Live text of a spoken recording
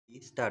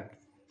Start.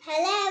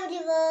 Hello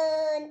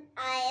everyone,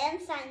 I am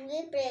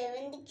Sanvi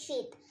Previn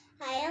Dikshit.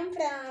 I am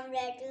from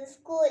Relative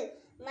School.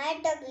 My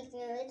topic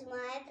is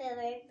my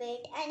favorite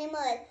pet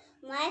animal.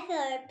 My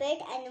favorite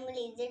pet animal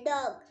is a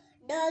dog.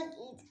 Dog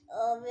is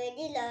a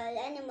very loyal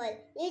animal.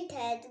 It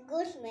has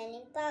good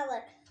smelling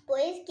power.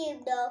 Police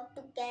keep dog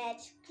to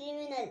catch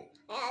criminal.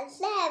 I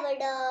also have a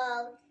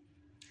dog.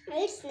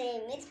 Its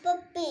name is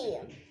Puppy.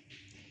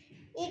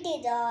 It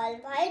is all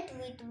white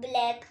with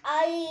black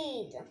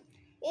eyes.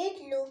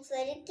 It looks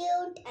very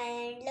cute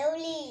and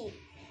lovely.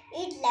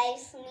 It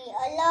likes me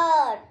a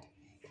lot.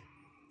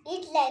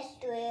 It likes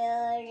to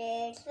wear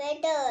red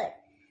sweater.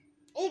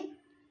 It,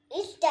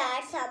 it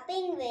starts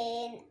hopping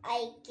when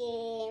I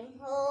came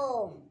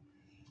home.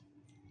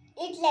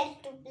 It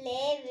likes to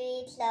play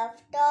with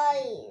soft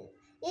toys.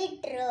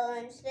 It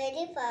runs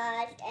very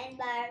fast and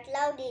barks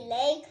loudly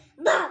like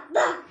bah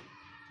bah.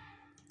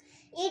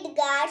 It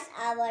guards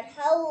our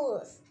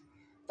house.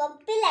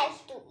 Puppy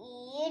likes to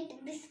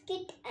eat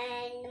biscuit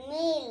and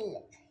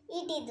milk.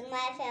 It is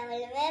my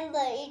family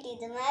member. It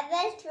is my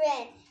best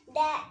friend.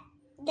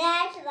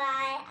 That's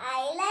why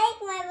I like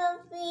my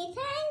puppy.